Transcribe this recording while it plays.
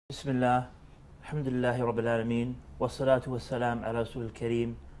بسم الله الحمد لله رب العالمين والصلاة والسلام على رسول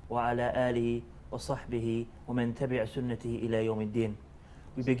الكريم وعلى آله وصحبه ومن تبع سنته إلى يوم الدين.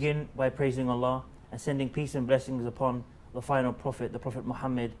 We begin by praising Allah and sending peace and blessings upon the final prophet, the Prophet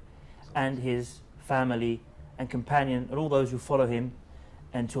Muhammad, and his family and companion and all those who follow him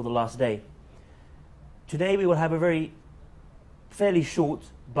until the last day. Today we will have a very fairly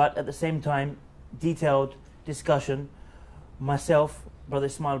short but at the same time detailed discussion. Myself, Brother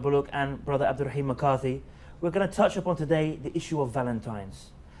Ismail Bullock and Brother Abdurrahim McCarthy, we're going to touch upon today the issue of Valentines.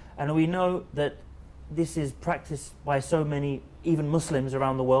 And we know that this is practiced by so many, even Muslims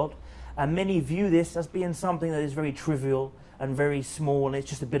around the world, and many view this as being something that is very trivial and very small, and it's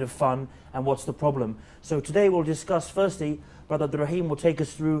just a bit of fun, and what's the problem? So today we'll discuss, firstly, Brother Abdurrahim will take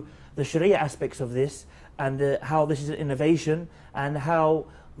us through the Sharia aspects of this, and how this is an innovation, and how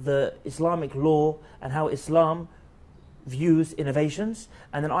the Islamic law, and how Islam views innovations,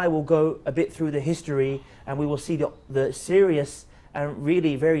 and then I will go a bit through the history, and we will see the serious and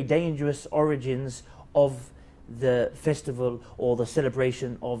really very dangerous origins of the festival or the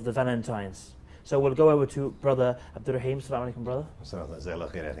celebration of the Valentines. So we'll go over to Brother Abdurrahim. Assalamu alaikum, brother.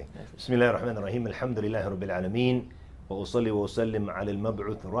 بسم الله الرحمن الرحيم الحمد لله رب العالمين وأصلي وأسلم على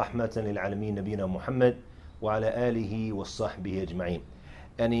المبعوث رحمة للعالمين نبينا محمد وعلى آله وصحبه أجمعين.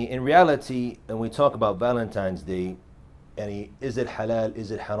 And in reality, when we talk about Valentine's Day, is it halal, is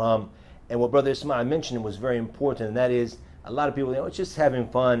it haram? And what Brother Ismail mentioned was very important, and that is a lot of people, it's just having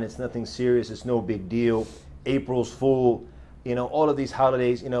fun, it's nothing serious, it's no big deal. April's Fool, all of these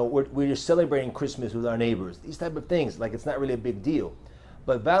holidays, we're just celebrating Christmas with our neighbors. These type of things, like it's not really a big deal.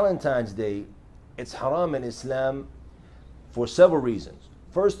 But Valentine's Day, it's haram in Islam for several reasons.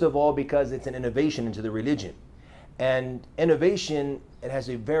 First of all, because it's an innovation into the religion. And innovation, it has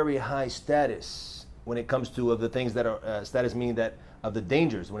a very high status when it comes to the things that are status, meaning that of the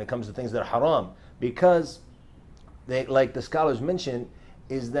dangers when it comes to things that are haram, because they, like the scholars mentioned,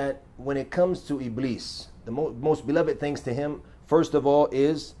 is that when it comes to Iblis, the most beloved things to him, first of all,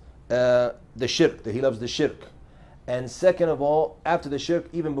 is the shirk, that he loves the shirk, and second of all, after the shirk,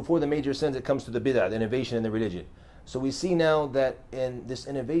 even before the major sins, it comes to the bid'ah, the innovation in the religion. So we see now that in this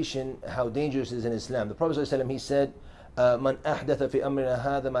innovation, how dangerous it is in Islam. The Prophet ﷺ, he said, Man ahdatha fi amrina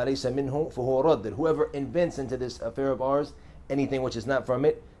hadha ma laysa minhu fahuwa radd. That whoever invents into this affair of ours anything which is not from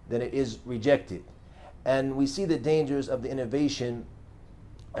it, then it is rejected. And we see the dangers of the innovation.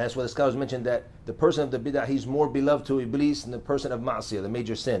 That's why the scholars mentioned that the person of the bid'ah, he's more beloved to Iblis than the person of ma'asiyah, the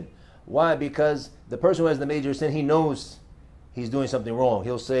major sin. Why? Because the person who has the major sin, he knows he's doing something wrong.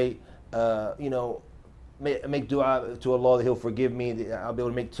 He'll say, make dua to Allah that He'll forgive me, I'll be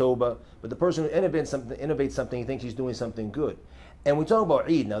able to make tawbah. But the person who innovates something, he thinks he's doing something good. And we talk about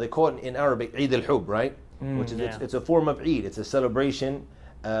Eid now. They call it in Arabic Eid al-Hub, right? Which is it's a form of Eid. It's a celebration.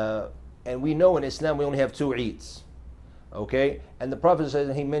 And we know in Islam we only have two Eids. Okay? And the Prophet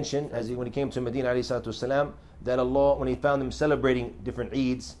says, he mentioned, when he came to Medina alayhi salatu wasalam, that Allah, when he found them celebrating different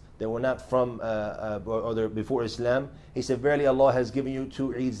Eids that were not from or they're before Islam, he said, verily Allah has given you two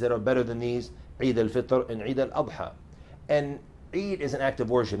Eids that are better than these, Eid al-Fitr and Eid al-Adha. And Eid is an act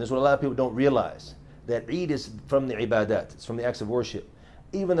of worship. This is what a lot of people don't realize, that Eid is from the ibadat, it's from the acts of worship.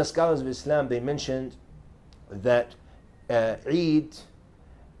 Even the scholars of Islam, they mentioned that Eid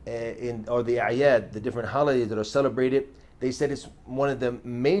or the ayad, the different holidays that are celebrated, they said it's one of the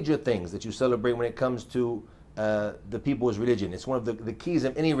major things that you celebrate when it comes to the people's religion. It's one of the keys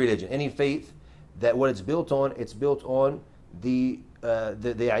of any religion, any faith, that what it's built on the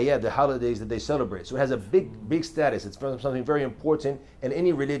ayad, the holidays that they celebrate. So it has a big status. It's something very important in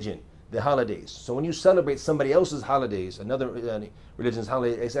any religion, the holidays. So when you celebrate somebody else's holidays, another religion's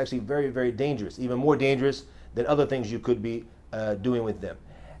holiday, it's actually very, very dangerous, even more dangerous than other things you could be doing with them.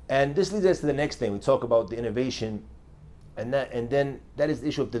 And this leads us to the next thing. We talk about the innovation, and then that is the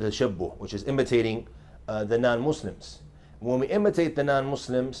issue of the tashabbuh, which is imitating the non-Muslims. When we imitate the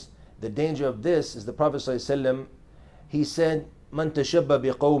non-Muslims, the danger of this is the Prophet ﷺ, he said, Man tashabba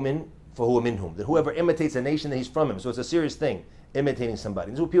biqawmin fahuwa minhum. That whoever imitates a nation, that he's from him. So it's a serious thing, imitating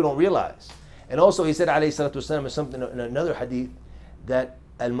somebody. This is what people don't realize. And also he said, alayhi salatu wasalam, something in another hadith, that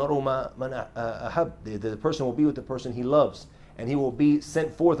al-maru ma man ahab. The person will be with the person he loves. And he will be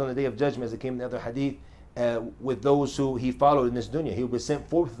sent forth on the day of judgment, as it came in the other hadith, with those who he followed in this dunya. He will be sent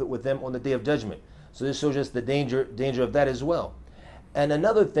forth with them on the day of judgment. So this shows us the danger of that as well. And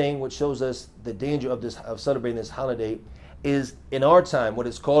another thing which shows us the danger of celebrating this holiday is, in our time, what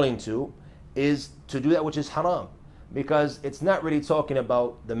it's calling to is to do that which is haram. Because it's not really talking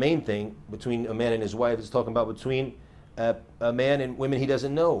about the main thing between a man and his wife. It's talking about between a man and women he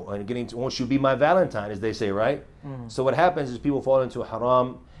doesn't know, and getting to, won't you be my Valentine, as they say, right? So what happens is people fall into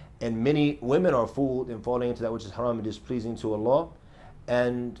haram, And many women are fooled in falling into that which is haram and displeasing to Allah.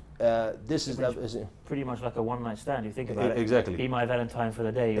 And this is pretty much like a one-night stand. You think about it. Exactly. Be my Valentine for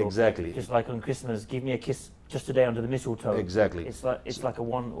the day. Or exactly. Just like on Christmas, give me a kiss just today under the mistletoe. Exactly. It's like a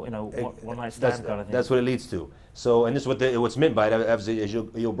one-night stand kind of thing. That's what it leads to. So, and this is what's meant by it, as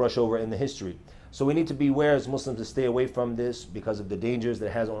you'll brush over in the history. So we need to be aware as Muslims to stay away from this because of the dangers that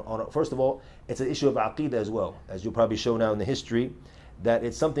it has on. First of all, it's an issue of aqeedah as well, as you'll probably show now in the history, that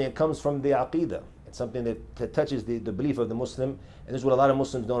it's something that comes from the aqeedah. It's something that touches the belief of the Muslim, and this is what a lot of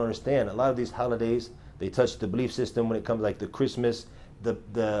Muslims don't understand. A lot of these holidays, they touch the belief system when it comes like the Christmas,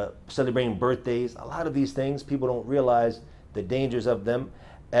 the celebrating birthdays. A lot of these things, people don't realize the dangers of them.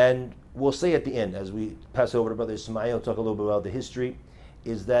 And we'll say at the end, as we pass over to Brother Ismail, talk a little bit about the history,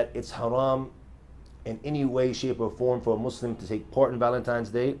 is that it's haram in any way, shape, or form for a Muslim to take part in Valentine's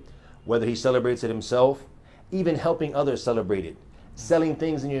Day, whether he celebrates it himself, even helping others celebrate it. Selling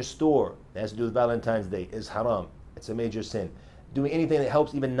things in your store that has to do with Valentine's Day is haram. It's a major sin. Doing anything that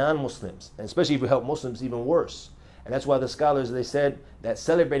helps even non-Muslims, and especially if you help Muslims, even worse. And that's why the scholars, they said that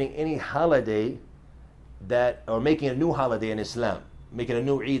celebrating any holiday or making a new holiday in Islam, making a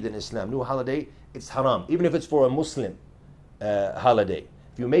new Eid in Islam, new holiday, it's haram. Even if it's for a Muslim holiday.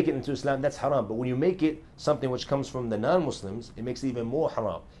 If you make it into Islam, that's haram. But when you make it something which comes from the non-Muslims, it makes it even more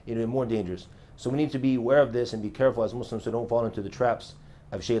haram, even more dangerous. So we need to be aware of this and be careful as Muslims so don't fall into the traps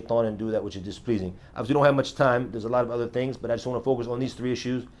of shaitan and do that which is displeasing. Obviously, we don't have much time. There's a lot of other things, but I just want to focus on these three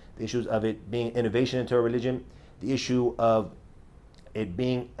issues. The issues of it being innovation into our religion, the issue of it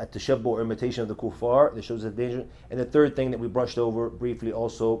being a tashabbuh or imitation of the kuffar that shows the danger, and the third thing that we brushed over briefly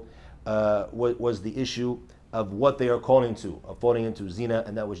also was the issue of what they are calling to, of falling into zina,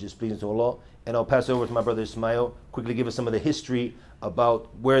 and that was displeasing to Allah. And I'll pass over to my brother Ismail, quickly give us some of the history about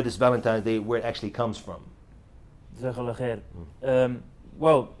where this Valentine's Day, where it actually comes from. Jazakallah khair.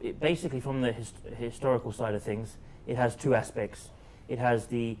 Well, basically from the historical side of things, it has two aspects. It has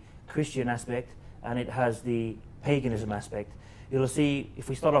the Christian aspect and it has the paganism aspect. You'll see, if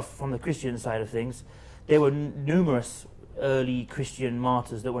we start off from the Christian side of things, there were numerous early Christian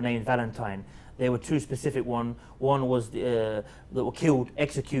martyrs that were named Valentine. There were two specific ones. One was that were killed,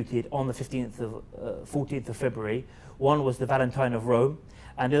 executed on the 14th of February. One was the Valentine of Rome,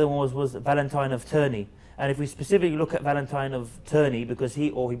 and the other one was Valentine of Terni. And if we specifically look at Valentine of Terni, because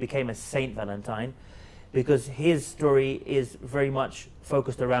he became a Saint Valentine, because his story is very much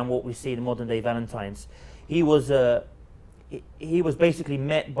focused around what we see in modern day Valentines. He was basically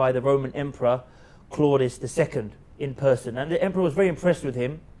met by the Roman Emperor Claudius II in person, and the emperor was very impressed with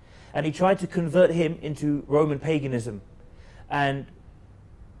him, and he tried to convert him into Roman paganism. And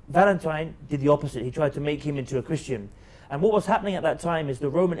Valentine did the opposite. He tried to make him into a Christian. And what was happening at that time is the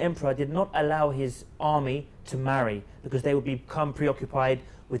Roman emperor did not allow his army to marry because they would become preoccupied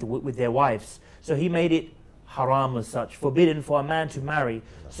with their wives. So he made it haram as such, forbidden for a man to marry.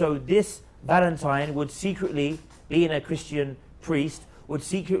 So this Valentine would secretly, being a Christian priest, would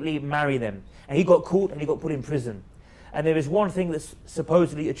secretly marry them. And he got caught and he got put in prison. And there is one thing that's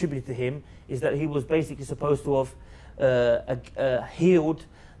supposedly attributed to him, is that he was basically supposed to have healed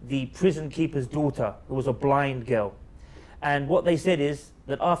the prison keeper's daughter, who was a blind girl. And what they said is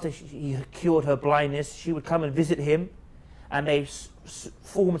that after he cured her blindness, she would come and visit him, and they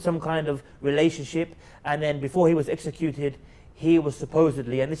formed some kind of relationship. And then before he was executed, he was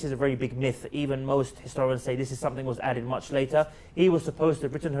supposedly, and this is a very big myth, even most historians say this is something that was added much later, he was supposed to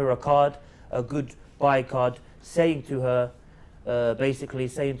have written her a card, a goodbye card, saying to her, basically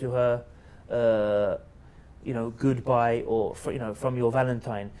saying to her, goodbye, or from your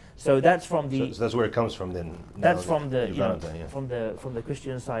Valentine. So that's from the. So that's where it comes from then. That's from the Valentine, yeah. from the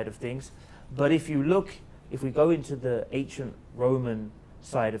Christian side of things. But if we go into the ancient Roman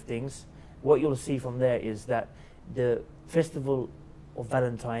side of things, what you'll see from there is that the festival of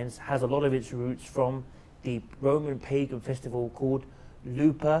Valentines has a lot of its roots from the Roman pagan festival called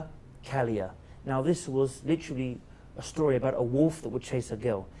Lupercalia. Now this was literally a story about a wolf that would chase a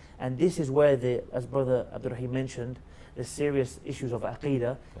girl. And this is where, as Brother Abdurrahim mentioned, the serious issues of Aqidah,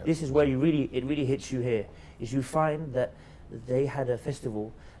 yep. This is where it really hits you here, is you find that they had a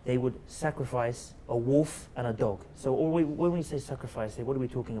festival, they would sacrifice a wolf and a dog. So when we say sacrifice, what are we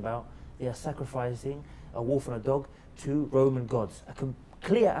talking about? They are sacrificing a wolf and a dog to Roman gods. A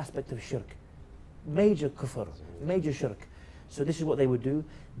clear aspect of shirk. Major kufr, major shirk. So this is what they would do.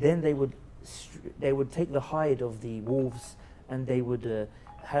 Then they would take the hide of the wolves, and they would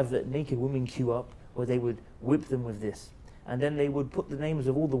have the naked women queue up, or they would whip them with this. And then they would put the names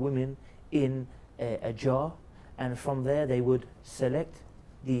of all the women in a jar, and from there they would select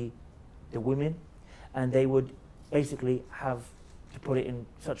the women, and they would basically have to put it in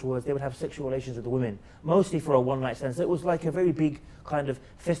such words, they would have sexual relations with the women, mostly for a one-night stand. So it was like a very big kind of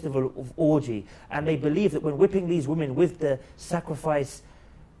festival of orgy. And they believed that when whipping these women with the sacrifice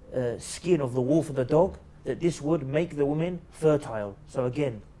skin of the wolf or the dog, that this would make the women fertile. So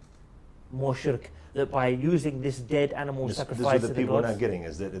again, more shirk. That by using this dead animal sacrifice, this is what the people are not getting,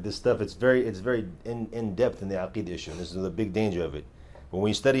 is that this stuff, it's very in depth in the aqid issue. This is the big danger of it. But when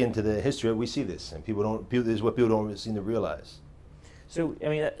we study into the history, we see this, and this is what people don't seem to realize. So I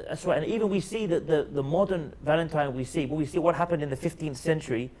mean, that's right. And even we see that the modern Valentine we see what happened in the 15th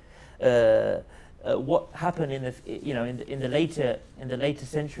century. What happened in the later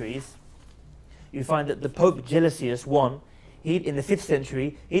centuries. You find that the Pope Gelasius I, in the 5th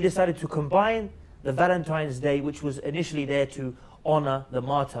century, he decided to combine the Valentine's Day, which was initially there to honor the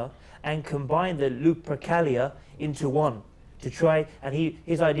martyr, and combine the Lupercalia into one to try. And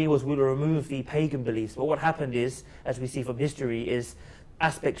his idea was, we'll remove the pagan beliefs. But what happened is, as we see from history, is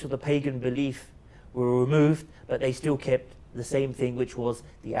aspects of the pagan belief were removed, but they still kept the same thing, which was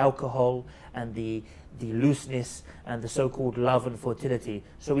the alcohol and the looseness and the so-called love and fertility.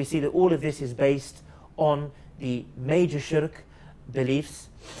 So we see that all of this is based on the major shirk beliefs,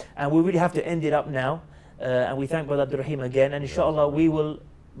 and we really have to end it up now. And we thank Brother Ibrahim again, and inshallah we will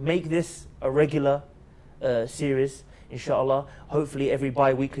make this a regular series. Inshallah, hopefully every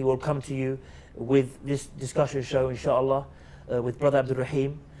bi-weekly will come to you with this discussion show, inshallah, with Brother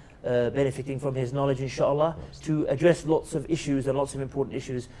Ibrahim, benefiting from his knowledge, inshallah, to address lots of issues and lots of important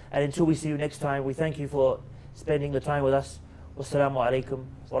issues. And until we see you next time, we thank you for spending the time with us. Wassalamu alaikum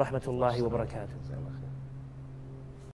wa rahmatullahi wa barakatuh.